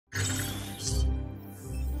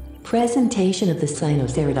Presentation of the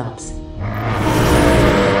Sinoceratops.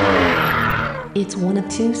 It's one of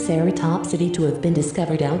two ceratopsidae to have been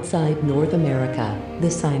discovered outside North America. The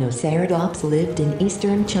Sinoceratops lived in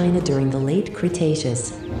eastern China during the Late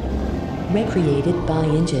Cretaceous. Recreated by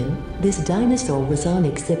Engine, this dinosaur was on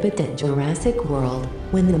exhibit at Jurassic World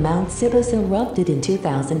when the Mount Sibus erupted in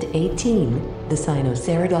 2018. The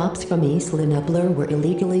Sinoceratops from Isla Nublar were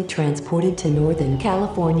illegally transported to Northern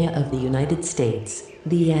California of the United States.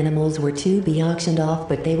 The animals were to be auctioned off,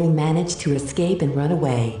 but they will manage to escape and run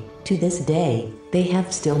away. To this day, they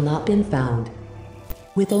have still not been found.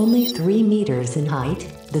 With only 3 meters in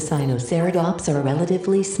height, the Sinoceratops are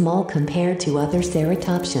relatively small compared to other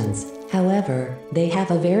ceratopsians. However, they have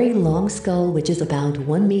a very long skull which is about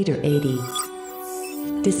 1 meter 80.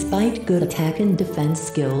 Despite good attack and defense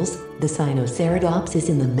skills, the Sinoceratops is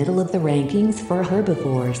in the middle of the rankings for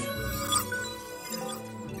herbivores.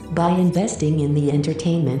 By investing in the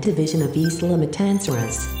entertainment division of Isla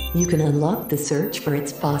Matanceras, you can unlock the search for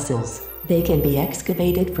its fossils. They can be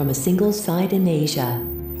excavated from a single site in Asia.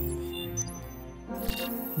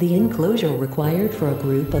 The enclosure required for a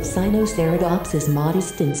group of Sinoceratops is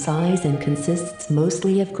modest in size and consists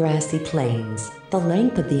mostly of grassy plains. The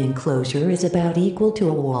length of the enclosure is about equal to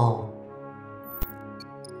a wall.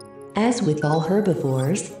 As with all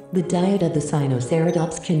herbivores, the diet of the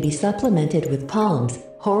Sinoceratops can be supplemented with palms,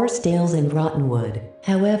 horsetails and rottenwood.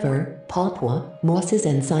 However, papua, mosses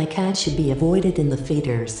and cycads should be avoided in the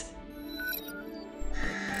feeders.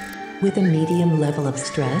 With a medium level of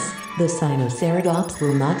stress, the Sinoceratops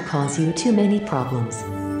will not cause you too many problems.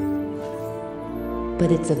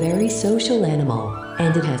 But it's a very social animal,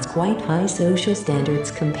 and it has quite high social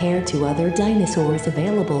standards compared to other dinosaurs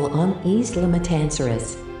available on Isla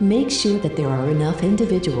Matanceras. Make sure that there are enough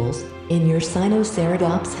individuals in your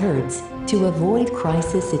Sinoceratops herds to avoid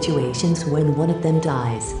crisis situations when one of them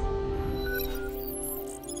dies.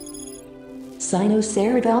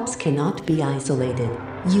 Sinoceratops cannot be isolated.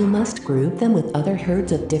 You must group them with other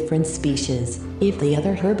herds of different species. If the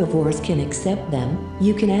other herbivores can accept them,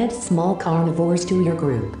 you can add small carnivores to your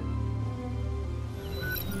group.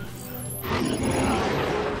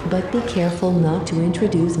 But be careful not to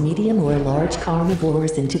introduce medium or large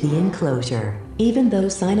carnivores into the enclosure. Even though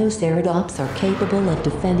Sinoceratops are capable of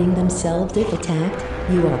defending themselves if attacked,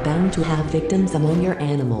 you are bound to have victims among your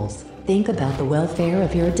animals. Think about the welfare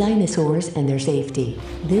of your dinosaurs and their safety.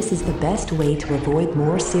 This is the best way to avoid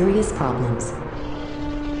more serious problems.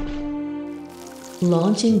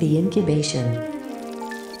 Launching the incubation.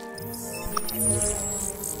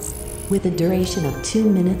 With a duration of 2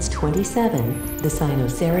 minutes 27, the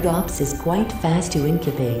Sinoceratops is quite fast to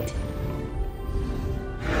incubate.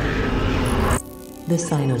 The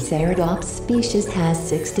Sinoceratops species has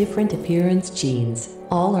 6 different appearance genes.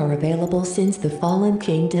 All are available since the Fallen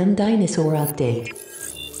Kingdom dinosaur update.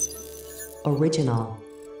 Original,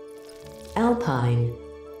 Alpine,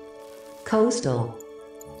 Coastal,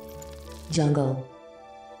 Jungle,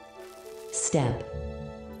 Steppe,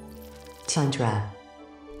 Tundra.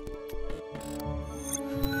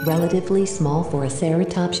 Relatively small for a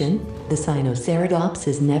ceratopsian, the Sinoceratops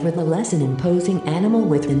is nevertheless an imposing animal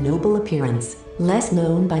with a noble appearance. Less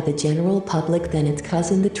known by the general public than its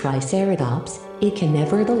cousin the Triceratops, it can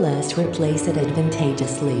nevertheless replace it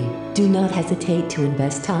advantageously. Do not hesitate to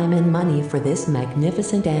invest time and money for this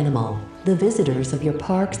magnificent animal. The visitors of your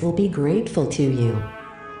parks will be grateful to you.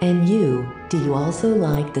 And you, do you also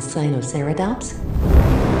like the Sinoceratops?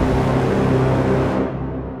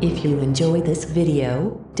 If you enjoy this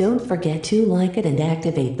video, don't forget to like it and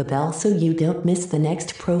activate the bell so you don't miss the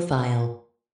next profile.